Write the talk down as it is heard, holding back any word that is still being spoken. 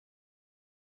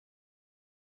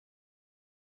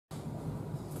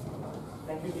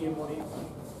PTA Modi.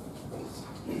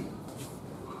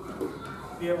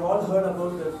 We have all heard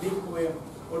about the Greek poem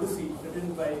Odyssey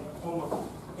written by Homer.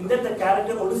 In that the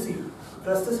character Odyssey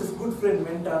trusts his good friend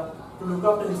Mentor to look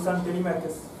after his son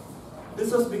Telemachus.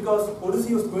 This was because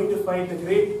Odyssey was going to fight the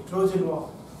great Trojan War.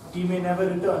 He may never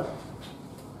return.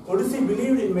 Odyssey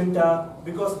believed in Mentor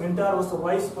because Mentor was a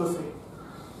wise person.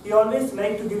 He always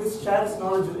liked to share his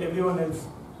knowledge with everyone else.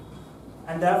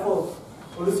 And therefore,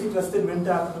 Odyssey trusted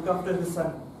Mentor to look after his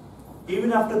son.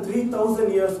 Even after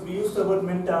 3,000 years, we use the word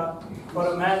Mentor for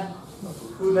a man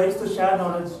who likes to share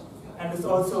knowledge and is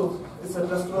also a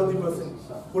trustworthy person.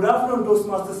 Good afternoon,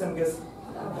 Toastmasters and guests.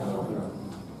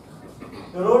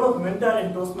 The role of mentor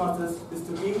in Toastmasters is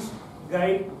to teach,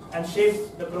 guide, and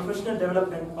shape the professional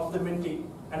development of the mentee.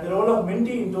 And the role of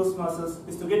mentee in Toastmasters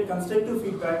is to get constructive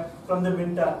feedback from the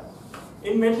mentor.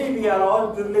 In Mentee, we are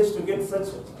all privileged to get such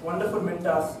wonderful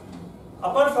mentors.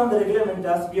 Apart from the regular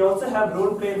mentors, we also have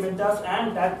role player mentors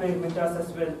and tag player mentors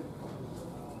as well.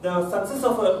 The success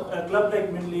of a club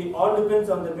like Mentee all depends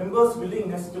on the members'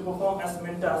 willingness to perform as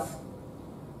mentors.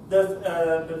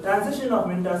 The transition of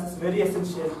mentors is very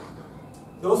essential.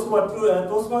 Those who are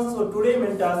Toastmasters who are today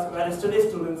mentors were yesterday's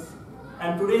students,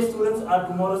 and today's students are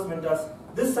tomorrow's mentors.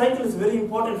 This cycle is very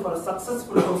important for a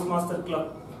successful Toastmaster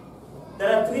club.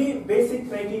 There are three basic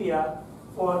criteria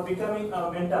for becoming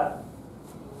a mentor.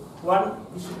 One,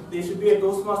 they should be a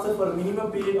Toastmaster for a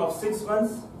minimum period of 6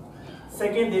 months.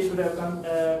 Second, they should have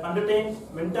undertaken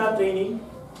mentor training.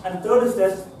 And third is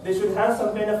that they should have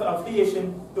some kind of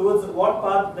affiliation towards what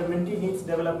part the mentee needs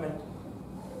development.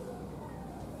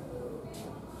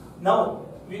 Now,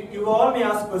 you all may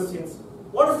ask questions.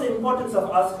 What is the importance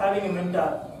of us having a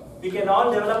mentor? We can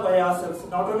all develop by ourselves,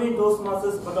 not only in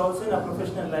Toastmasters but also in our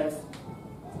professional lives.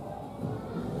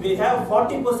 We have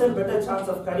 40% better chance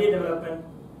of career development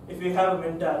if we have a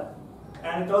mentor.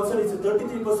 And it also leads to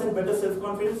 33% better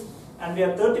self-confidence, and we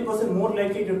are 30% more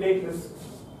likely to take risks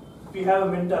if we have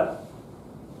a mentor.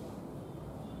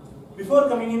 Before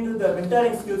coming into the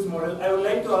mentoring skills model, I would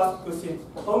like to ask a question.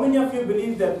 How many of you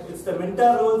believe that it's the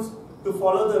mentor roles to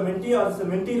follow the mentee, or it's the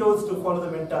mentee roles to follow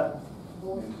the mentor?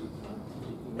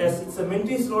 Yes, it's the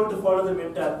mentee's role to follow the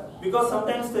mentor. Because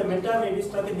sometimes the mentor may be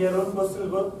stuck in their own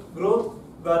personal growth,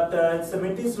 but it's the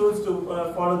mentee's roles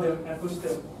to follow them and push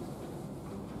them.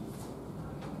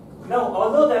 Now,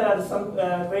 although there are some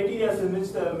criteria in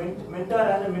which the mentor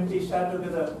and the mentee share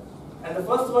together, and the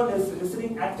first one is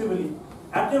listening actively.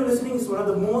 Active listening is one of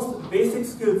the most basic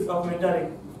skills of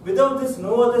mentoring. Without this,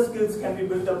 no other skills can be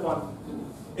built upon.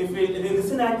 If we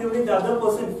listen actively, the other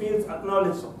person feels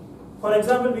acknowledged. For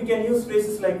example, we can use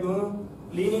phrases like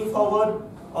leaning forward,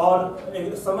 or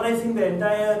summarizing the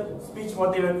entire speech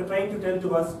what they were trying to tell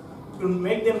to us, to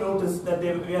make them notice that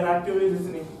we are actively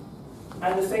listening.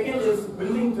 And the second is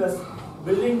building trust.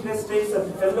 Building trust takes a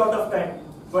hell lot of time,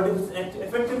 but if it's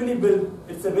effectively built,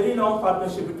 it's a very long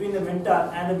partnership between the mentor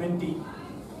and the mentee.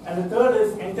 And the third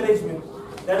is encouragement.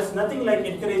 There is nothing like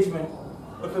encouragement.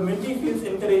 If a mentee feels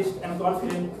encouraged and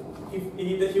confident,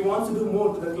 he wants to do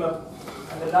more to the club.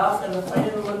 And the last and the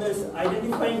final one is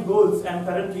identifying goals and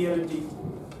current reality.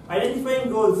 Identifying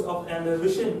goals and the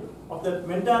vision of the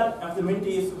mentor and the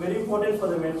mentee is very important for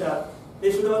the mentor.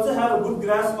 They should also have a good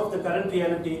grasp of the current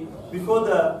reality before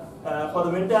for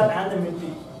the mentor and the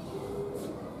mentee.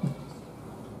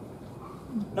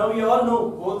 Now we all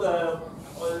know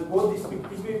both these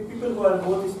people who are in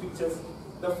both these pictures.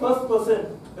 The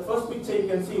first picture you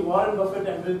can see Warren Buffett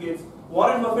and Bill Gates.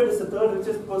 Warren Buffett is the third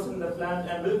richest person in the planet,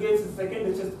 and Bill Gates is the second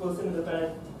richest person in the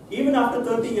planet. Even after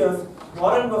 30 years,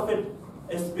 Warren Buffett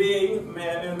is being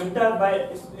mentored by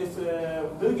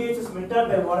Bill Gates is mentored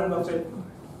by Warren Buffett,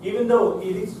 even though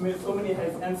he reached so many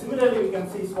heights. And similarly, we can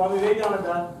see Swami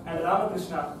Vivekananda and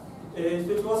Ramakrishna. If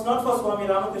it was not for Swami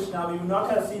Ramakrishna, we would not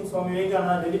have seen Swami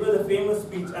Vivekananda deliver the famous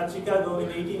speech at Chicago in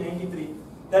 1893.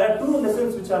 There are two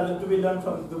lessons which are to be learned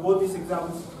from both these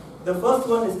examples. The first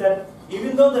one is that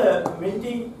even though the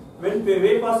mentee went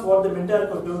way past what the mentor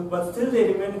could do, but still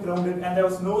they remained grounded, and there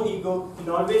was no ego in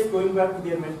always going back to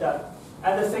their mentor.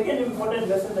 And the second important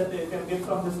lesson that they can get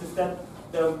from this is that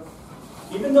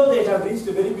even though they have reached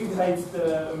very big heights,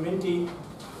 the mentee,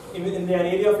 in their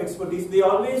area of expertise, they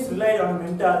always relied on a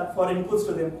mentor for inputs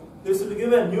to them. They should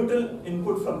give a neutral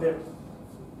input from them.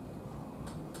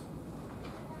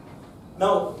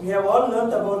 Now, we have all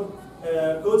learned about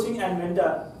coaching and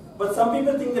mentor, but some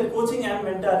people think that coaching and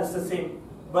mentor is the same,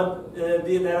 but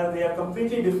they are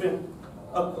completely different,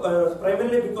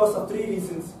 primarily because of three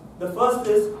reasons. The first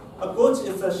is, a coach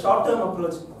is a short-term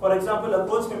approach. For example, a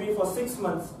coach may be for 6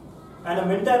 months, and a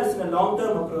mentor is in a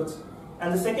long-term approach.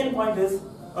 And the second point is,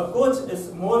 A coach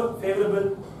is more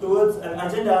favorable towards an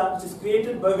agenda which is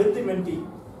created with the mentee,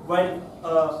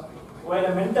 while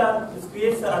a mentor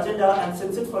creates the agenda and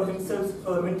sets it for himself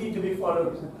for the mentee to be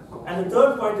followed. And the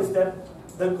third point is that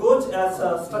the coach has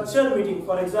a structured meeting.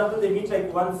 For example, they meet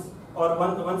like once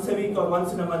a week or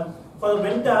once in a month. For the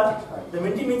mentor, the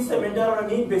mentee meets the mentor on a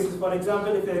need basis. For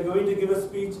example, if they are going to give a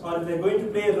speech or if they are going to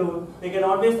play a role, they can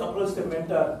always approach the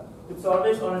mentor. It's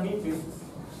always on a need basis.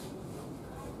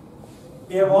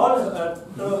 We have all heard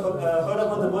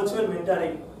about the virtual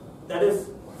mentoring. That is,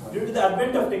 due to the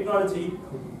advent of technology,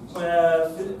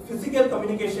 physical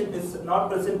communication is not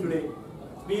present today.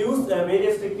 We use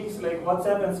various techniques like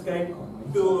WhatsApp and Skype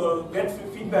to get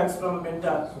feedbacks from a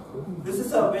mentor. This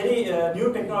is a very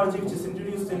new technology which is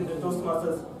introduced in the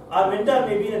Toastmasters. Our mentor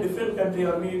may be in a different country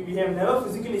or we have never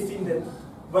physically seen them,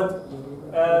 but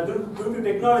due to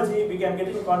technology, we can get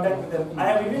in contact with them. I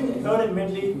have even heard in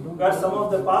Mentally where some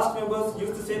of the past members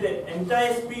used to say the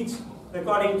entire speech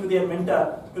recording to their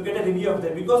mentor to get a review of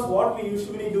them. Because what we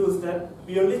usually do is that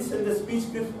we only send the speech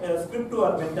script to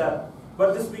our mentor,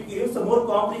 but this gives a more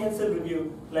comprehensive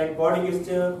review like body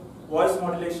gesture, voice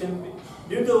modulation.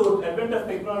 Due to advent of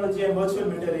technology and virtual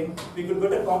mentoring, we could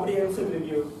get a comprehensive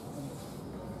review.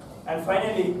 And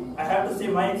finally, I have to say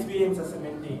my experience as a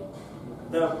mentee.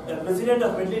 The president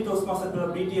of Mentally Toastmasters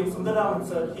Club, BTM Sundaraman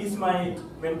sir, he's my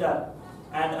mentor.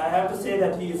 And I have to say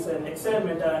that he is an excellent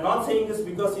mentor. I'm not saying this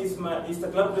because he's the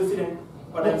club president,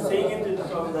 but I'm saying it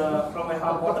from my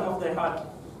heart, bottom of my heart.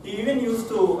 He even used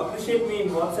to appreciate me in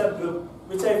WhatsApp group,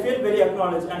 which I feel very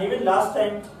acknowledged. And even last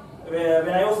time,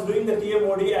 when I was doing the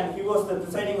TMOD and he was the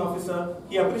presiding officer,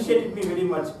 he appreciated me very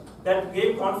much. That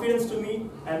gave confidence to me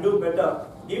and do better.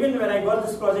 Even when I got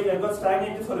this project, I got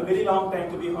stagnated for a very long time,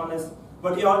 to be honest.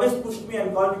 But he always pushed me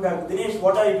and called me back, Dinesh,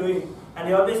 what are you doing? And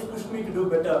he always pushed me to do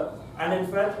better. And in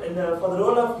fact, for the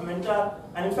role of mentor,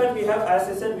 and in fact we have, as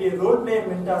I said, we role play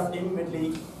mentors in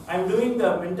Mentally. I'm doing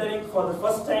the mentoring for the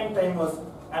first time timers,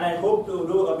 and I hope to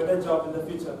do a better job in the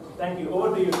future. Thank you.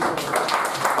 Over to you.